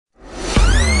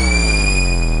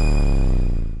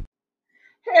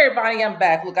everybody, I'm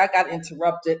back. Look, I got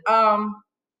interrupted.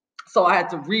 So I had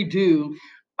to redo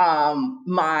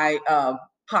my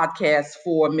podcast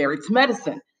for Married to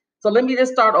Medicine. So let me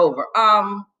just start over.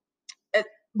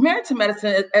 Married to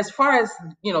Medicine, as far as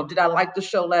did I like the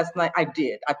show last night? I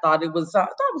did. I thought it was,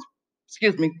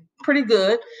 excuse me, pretty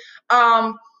good.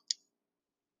 Um,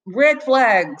 Red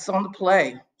flags on the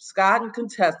play. Scott and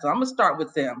Contessa. I'm gonna start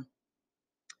with them.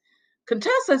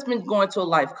 Contessa has been going to a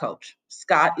life coach.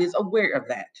 Scott is aware of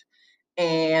that.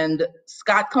 And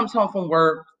Scott comes home from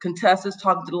work. Contessa's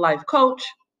talking to the life coach.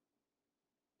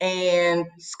 And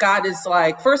Scott is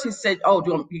like, first he said, "Oh,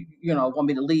 do you want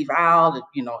me to leave out?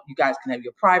 You guys can have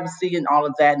your privacy and all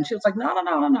of that." And she was like, "No, no,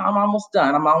 no, no, no. I'm almost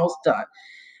done. I'm almost done."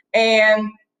 And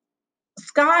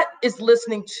Scott is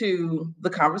listening to the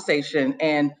conversation.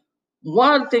 And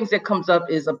one of the things that comes up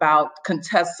is about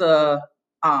Contessa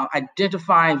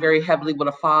identifying very heavily with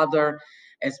a father,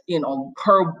 as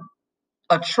her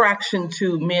attraction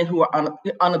to men who are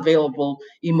unavailable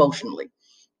emotionally.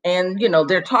 And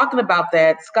they're talking about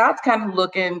that. Scott's kind of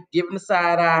looking, giving the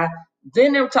side eye.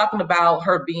 Then they were talking about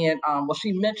her being,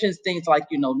 she mentions things like,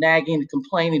 nagging and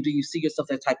complaining. Do you see yourself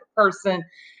that type of person?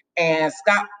 And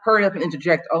Scott hurried up and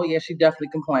interject, "Oh yeah, she definitely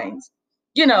complains."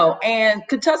 And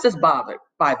Contessa's bothered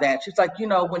by that. She's like,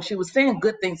 when she was saying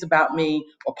good things about me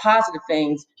or positive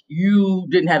things, you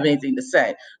didn't have anything to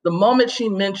say. The moment she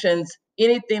mentions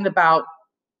anything about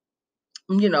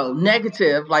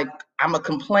negative, like I'm a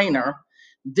complainer,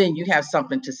 then you have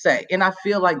something to say. And I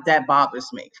feel like that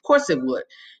bothers me. Of course it would.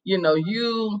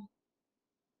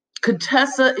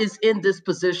 Contessa is in this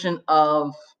position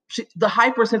of the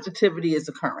hypersensitivity is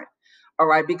occurring, all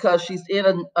right, because she's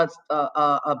in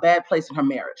a bad place in her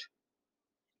marriage.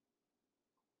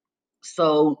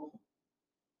 So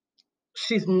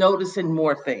she's noticing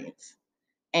more things,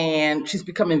 and she's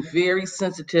becoming very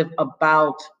sensitive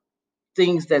about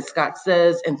things that Scott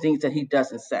says and things that he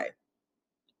doesn't say.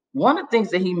 One of the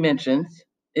things that he mentions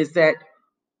is that,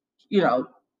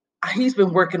 he's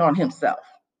been working on himself,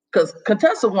 because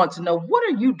Contessa wants to know, what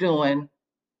are you doing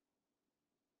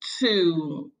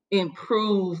to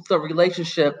improve the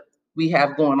relationship we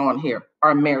have going on here,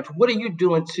 our marriage? What are you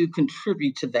doing to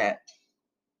contribute to that?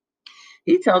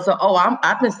 He tells her, "Oh,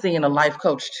 I've been seeing a life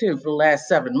coach too for the last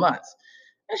 7 months."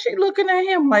 And she looking at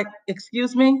him like,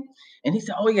 "Excuse me?" And he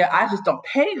said, "Oh yeah, I just don't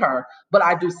pay her, but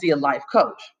I do see a life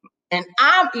coach." And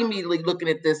I'm immediately looking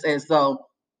at this as though,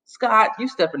 Scott, you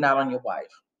stepping out on your wife.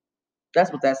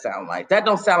 That's what that sounds like. That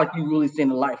don't sound like you really seen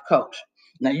a life coach.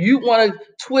 Now you want to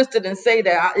twist it and say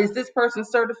that, is this person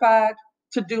certified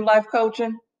to do life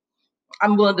coaching?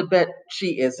 I'm willing to bet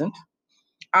she isn't.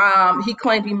 He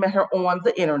claimed he met her on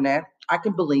the internet. I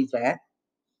can believe that.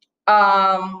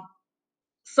 Um,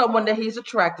 Someone that he's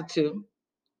attracted to.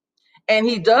 And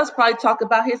he does probably talk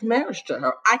about his marriage to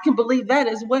her. I can believe that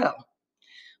as well.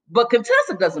 But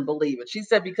Contessa doesn't believe it. She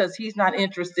said because he's not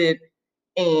interested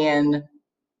in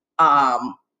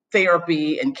um,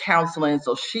 therapy and counseling,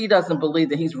 so she doesn't believe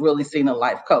that he's really seen a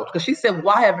life coach. Because she said,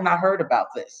 "Why haven't I heard about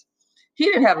this?" He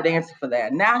didn't have an answer for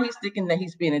that. Now he's thinking that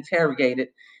he's being interrogated,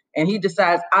 and he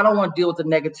decides, "I don't want to deal with the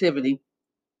negativity.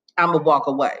 I'm gonna walk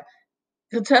away."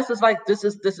 Contessa's like, "This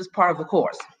is part of the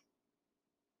course.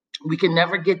 We can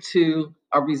never get to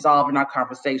a resolve in our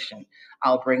conversation.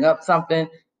 I'll bring up something.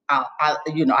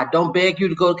 I don't beg you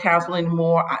to go to counseling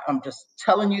anymore. I'm just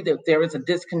telling you that there is a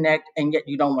disconnect, and yet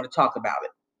you don't want to talk about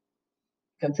it."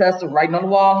 Contessa, writing on the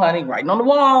wall, honey, writing on the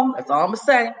wall. That's all I'm gonna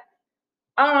say.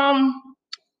 Um,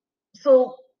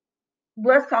 so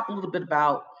let's talk a little bit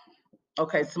about,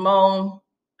 Simone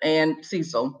and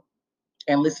Cecil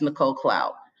and Lisa Nicole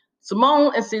Cloud.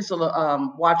 Simone and Cecil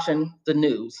are watching the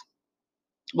news.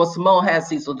 Well, Simone has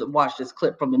Cecil to watch this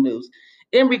clip from the news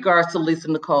in regards to Lisa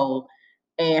Nicole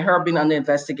and her being under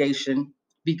investigation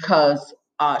because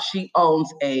she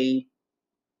owns a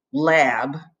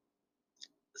lab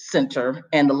center,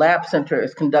 and the lab center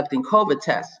is conducting COVID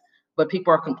tests, but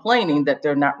people are complaining that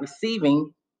they're not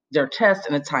receiving their tests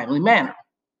in a timely manner.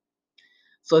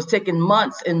 So it's taken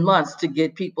months and months to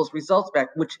get people's results back,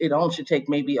 which it only should take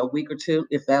maybe a week or two,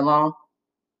 if that long.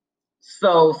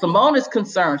 So Simone is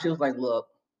concerned. She was like, "Look,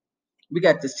 we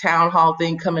got this town hall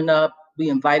thing coming up. We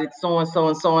invited so and so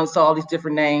and so and so, all these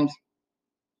different names.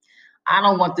 I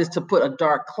don't want this to put a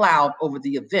dark cloud over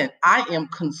the event. I am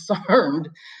concerned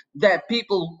that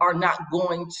people are not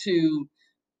going to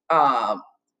uh,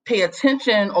 pay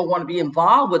attention or want to be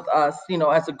involved with us,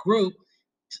 as a group,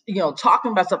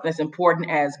 talking about something as important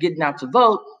as getting out to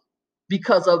vote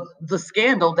because of the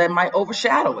scandal that might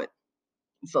overshadow it."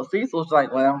 So Cecil's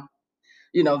like, "Well,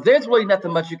 there's really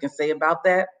nothing much you can say about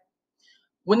that."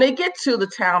 When they get to the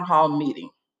town hall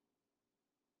meeting,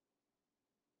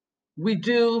 we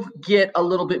do get a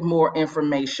little bit more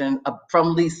information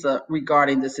from Lisa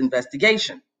regarding this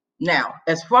investigation. Now,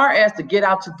 as far as the get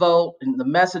out to vote and the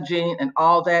messaging and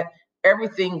all that,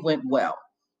 everything went well.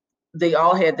 They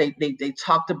all had they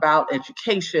talked about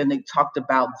education, they talked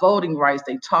about voting rights,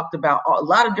 they talked about a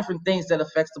lot of different things that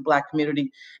affects the Black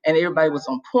community, and everybody was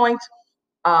on point.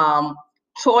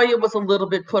 Toya was a little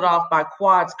bit put off by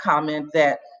Quad's comment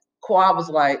that Quad was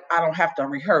like, I don't have to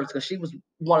rehearse, because she was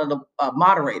one of the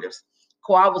moderators.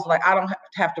 Quad was like, I don't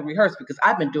have to rehearse because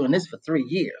I've been doing this for 3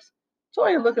 years.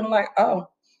 Toya looking like, oh,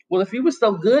 well, if you were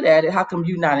so good at it, how come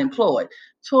you not employed?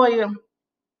 Toya,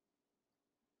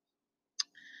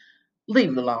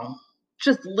 leave it alone.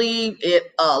 Just leave it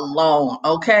alone,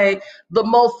 okay?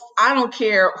 I don't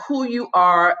care who you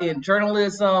are in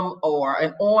journalism or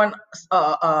an on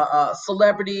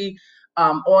celebrity,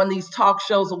 on these talk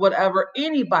shows or whatever,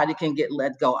 anybody can get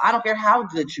let go. I don't care how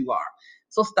good you are.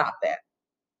 So stop that.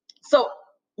 So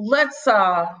let's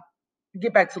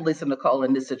get back to Lisa Nicole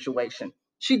in this situation.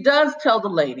 She does tell the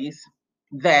ladies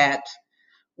that,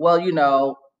 well,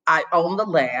 I own the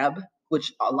lab,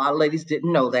 which a lot of ladies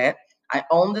didn't know that. I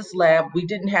own this lab. We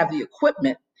didn't have the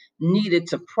equipment needed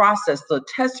to process the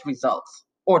test results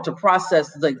or to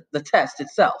process the test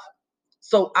itself.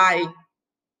 So I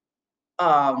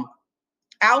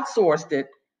outsourced it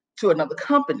to another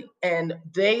company, and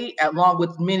they, along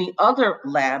with many other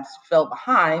labs, fell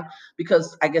behind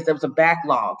because I guess there was a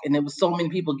backlog and there was so many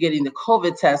people getting the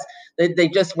COVID test that they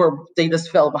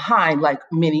just fell behind like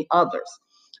many others.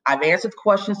 I've answered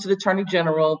questions to the Attorney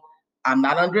General. I'm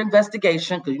not under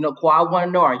investigation because Quad want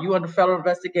to know, are you under federal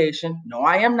investigation? No,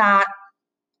 I am not.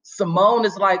 Simone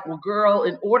is like, well, girl,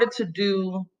 in order to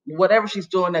do whatever she's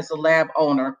doing as a lab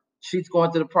owner, she's going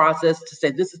through the process to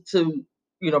say this is to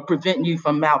prevent you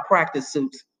from malpractice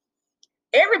suits.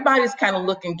 Everybody's kind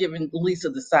of giving Lisa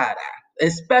the side eye,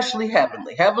 especially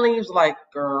Heavenly. Heavenly was like,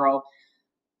 girl,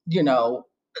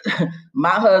 my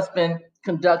husband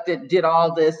did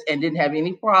all this and didn't have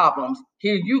any problems.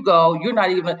 Here you go. You're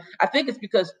not even, I think it's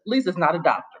because Lisa's not a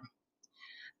doctor.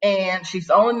 And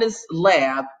she's owning this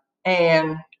lab,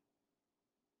 and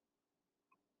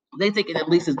they thinking that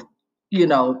Lisa's,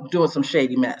 doing some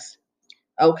shady mess.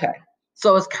 Okay.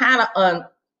 So it's kind of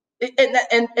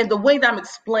and the way that I'm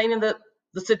explaining the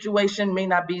situation may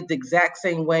not be the exact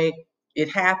same way it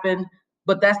happened,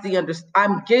 but that's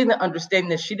I'm getting the understanding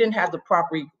that she didn't have the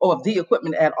proper or the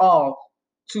equipment at all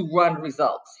to run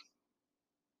results.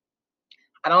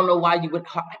 I don't know why you would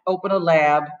open a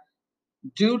lab,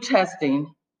 do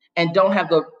testing, and don't have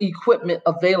the equipment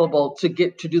available to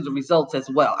do the results as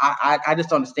well. I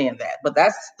just understand that, but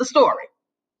that's the story.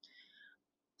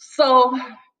 So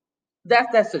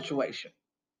that's that situation.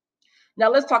 Now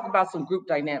let's talk about some group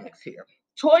dynamics here.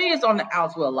 Toya is on the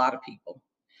outs with a lot of people.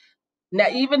 Now,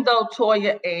 even though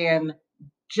Toya and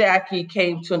Jackie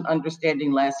came to an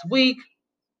understanding last week,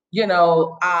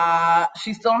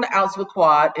 she's still on the outs with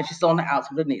Quad, and she's still on the outs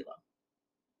with Anila.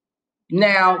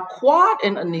 Now, Quad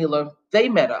and Anila, they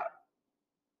met up.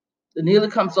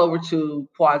 Anila comes over to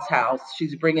Quad's house.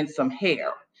 She's bringing some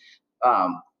hair.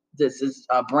 This is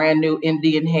a brand new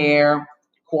Indian hair.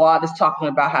 Quad is talking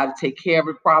about how to take care of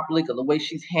it properly because the way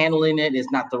she's handling it is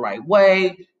not the right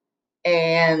way.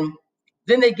 And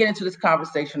then they get into this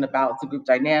conversation about the group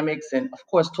dynamics. And of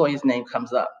course, Toya's name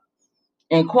comes up.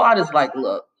 And Quad is like,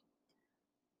 look,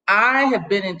 I have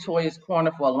been in Toya's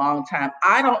corner for a long time.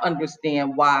 I don't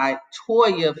understand why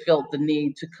Toya felt the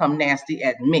need to come nasty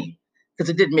at me because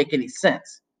it didn't make any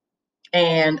sense.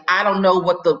 And I don't know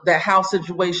what the house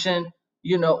situation,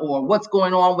 or what's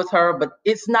going on with her, but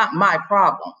it's not my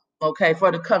problem, okay, for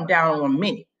her to come down on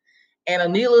me. And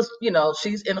Anila's,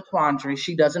 she's in a quandary.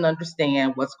 She doesn't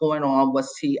understand what's going on.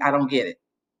 I don't get it.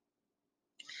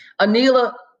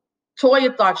 Anila,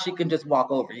 Toya thought she can just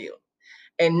walk over you.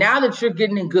 And now that you're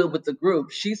getting in good with the group,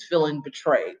 she's feeling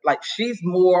betrayed. Like she's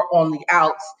more on the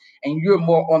outs and you're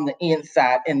more on the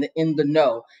inside and in the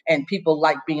know, and people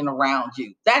like being around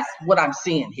you. That's what I'm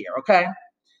seeing here, okay?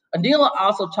 Anila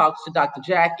also talks to Dr.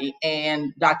 Jackie,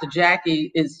 and Dr.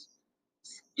 Jackie is,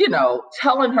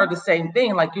 telling her the same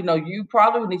thing. Like, you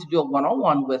probably need to do a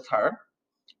one-on-one with her,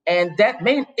 and it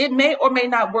may or may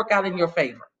not work out in your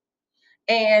favor.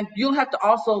 And you'll have to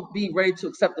also be ready to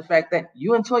accept the fact that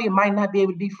you and Toya might not be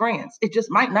able to be friends. It just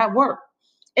might not work.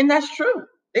 And that's true.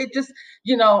 It just,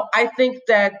 I think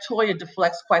that Toya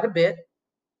deflects quite a bit.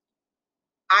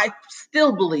 I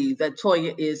still believe that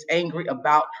Toya is angry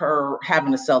about her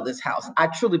having to sell this house. I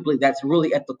truly believe that's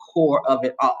really at the core of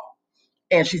it all.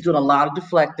 And she's doing a lot of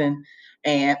deflecting,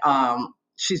 and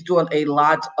she's doing a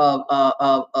lot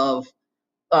of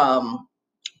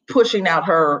pushing out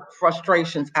her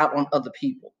frustrations out on other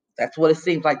people. That's what it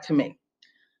seems like to me.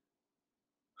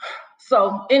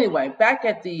 So anyway, back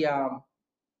at the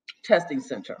testing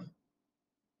center,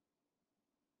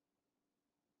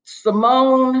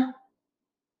 Simone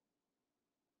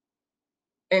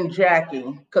and Jackie,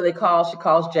 because she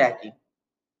calls Jackie,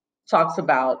 talks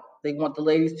about they want the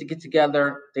ladies to get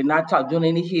together. They're not doing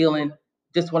any healing,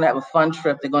 just want to have a fun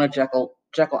trip. They're going to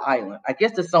Jekyll Island. I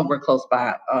guess it's somewhere close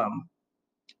by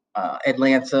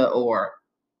Atlanta or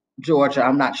Georgia.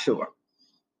 I'm not sure.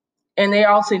 And they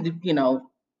all seem to,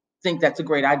 think that's a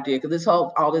great idea because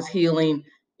all this healing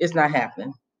is not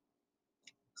happening.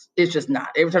 It's just not.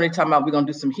 Every time they talk about we're going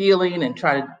to do some healing and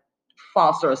try to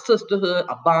foster a sisterhood,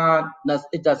 a bond,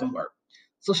 it doesn't work.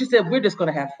 So she said, we're just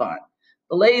going to have fun.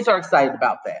 The ladies are excited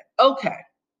about that. Okay.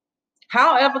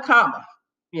 However,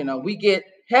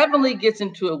 Heavenly gets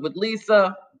into it with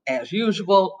Lisa as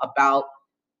usual about,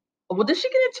 well, did she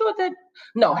get into it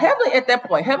no, Heavenly at that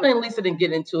point, Heavenly and Lisa didn't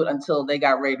get into it until they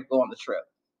got ready to go on the trip.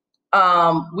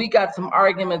 We got some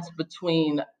arguments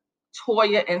between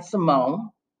Toya and Simone.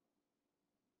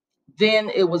 Then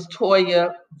it was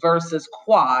Toya versus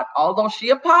Quad, although she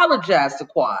apologized to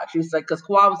Quad. She said, because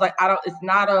Quad was like, it's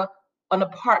not an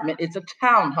apartment, it's a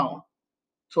townhome.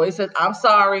 Toya said, I'm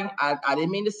sorry, I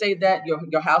didn't mean to say that.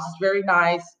 Your house is very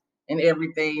nice and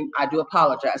everything. I do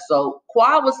apologize. So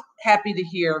Quad was happy to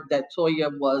hear that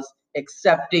Toya was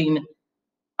accepting,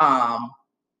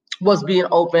 was being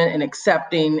open and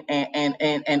accepting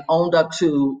and owned up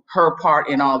to her part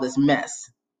in all this mess.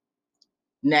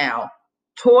 Now,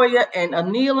 Toya and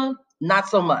Anila, not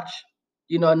so much.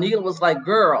 Anila was like,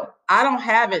 girl, I don't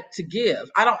have it to give.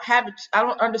 I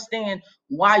don't understand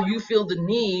why you feel the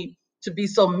need to be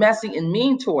so messy and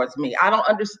mean towards me. I don't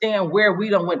understand where we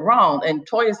done went wrong. And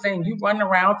Toya saying, you running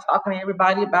around talking to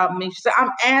everybody about me. She said, I'm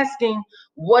asking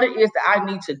what it is that I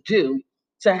need to do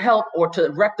to help or to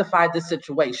rectify this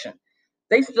situation.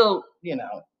 They still, and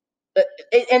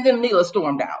then Anila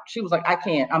stormed out. She was like, I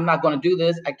can't. I'm not going to do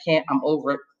this. I can't. I'm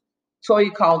over it.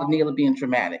 Toya called Anila being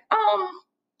dramatic.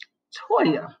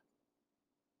 Toya,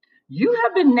 you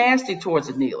have been nasty towards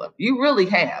Anila. You really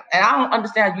have. And I don't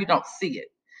understand you don't see it.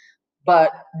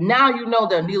 But now you know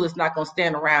that Anila's not going to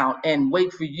stand around and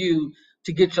wait for you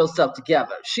to get yourself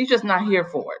together. She's just not here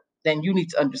for it. Then you need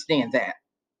to understand that.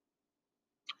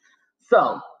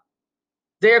 So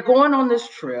they're going on this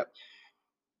trip.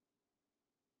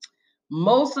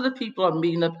 Most of the people are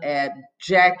meeting up at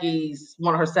Jackie's,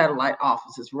 one of her satellite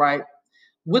offices, right?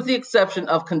 With the exception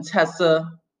of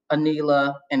Contessa,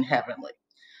 Anila, and Heavenly.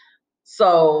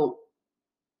 So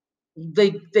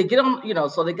they get on,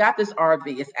 so they got this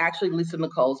RV. It's actually Lisa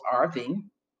Nicole's RV.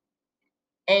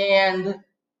 And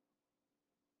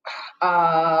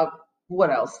what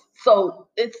else? So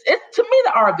it's to me,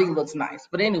 the RV looks nice.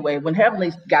 But anyway, when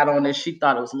Heavenly got on this, she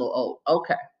thought it was a little old.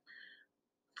 Okay.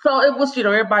 So it was,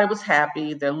 everybody was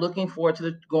happy. They're looking forward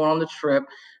to going on the trip.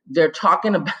 They're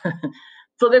talking about,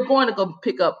 so they're going to go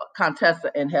pick up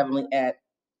Contessa and Heavenly at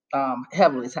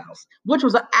Heavenly's house, which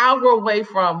was an hour away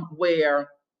from where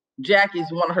Jackie's,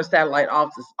 one of her satellite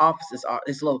offices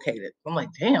is located. I'm like,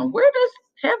 damn, where does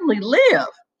Heavenly live?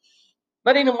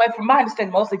 But anyway, from my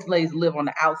understanding, most of these ladies live on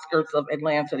the outskirts of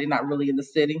Atlanta. They're not really in the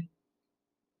city.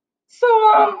 So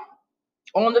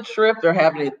on the trip,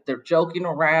 they're joking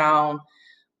around.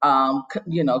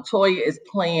 Toya is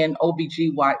playing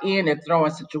OBGYN. They're throwing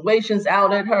situations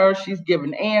out at her. She's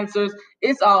giving answers.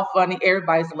 It's all funny.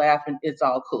 Everybody's laughing. It's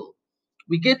all cool.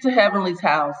 We get to Heavenly's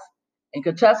house, and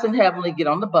Contessa and Heavenly get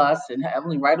on the bus, and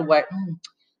Heavenly right away,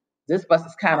 this bus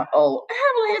is kind of old.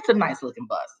 Heavenly, it's a nice looking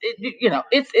bus.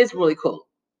 It's really cool.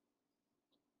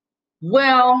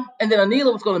 Well, and then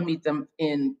Anila was going to meet them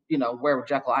in, wherever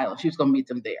Jekyll Island. She was going to meet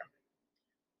them there.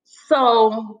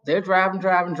 So they're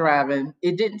driving.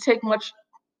 It didn't take much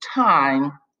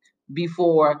time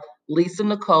before Lisa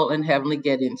Nicole and Heavenly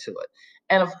get into it.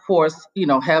 And of course,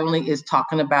 Heavenly is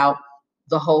talking about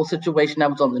the whole situation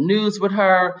that was on the news with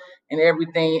her and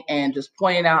everything, and just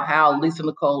pointing out how Lisa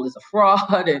Nicole is a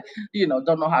fraud and,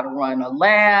 don't know how to run a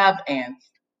lab. And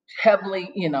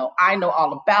Heavenly, I know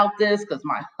all about this because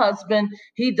my husband,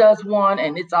 he does one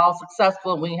and it's all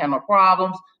successful. We ain't have no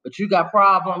problems, but you got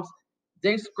problems.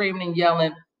 They're screaming and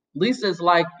yelling. Lisa's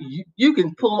like, you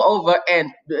can pull over and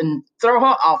throw her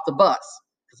off the bus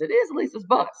because it is Lisa's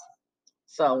bus.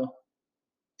 So,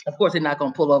 of course, they're not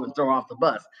going to pull over and throw her off the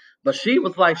bus. But she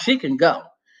was like, she can go.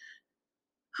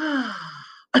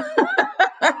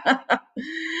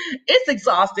 It's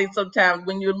exhausting sometimes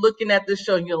when you're looking at this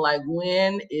show and you're like,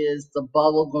 when is the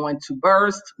bubble going to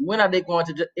burst? When are they going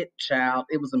to child?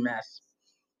 It was a mess.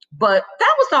 But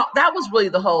that was really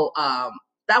the whole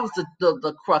that was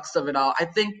the crux of it all. I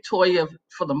think Toya,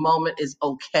 for the moment, is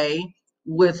okay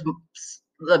with.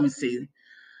 Let me see.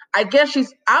 I guess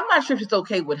I'm not sure if she's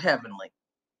okay with Heavenly.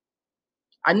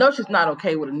 I know she's not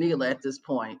okay with Anila at this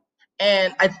point.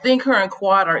 And I think her and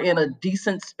Quad are in a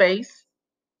decent space,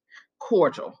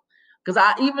 cordial. Because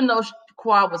even though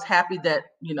Quad was happy that,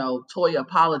 Toya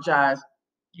apologized,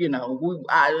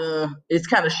 it's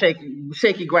kind of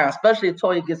shaky ground, especially if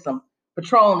Toya gets some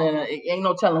Patron in it. Ain't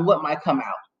no telling what might come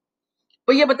out.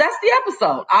 But yeah, but that's the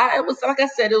episode. It was, like I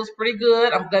said, it was pretty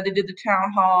good. I'm glad they did the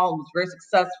town hall. It was very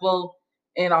successful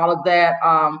and all of that.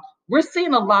 We're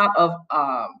seeing a lot of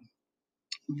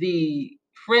the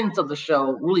friends of the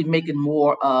show really making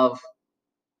more of,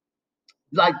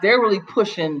 like, they're really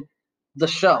pushing the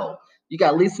show. You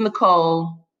got Lisa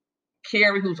Nicole,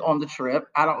 Carrie, who's on the trip.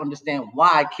 I don't understand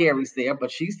why Carrie's there,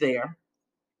 but she's there.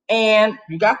 And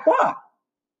you got Quad,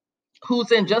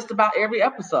 who's in just about every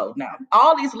episode now.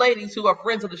 All these ladies who are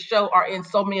friends of the show are in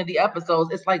so many of the episodes.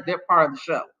 It's like they're part of the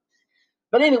show.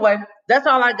 But anyway, that's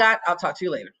all I got. I'll talk to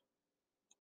you later.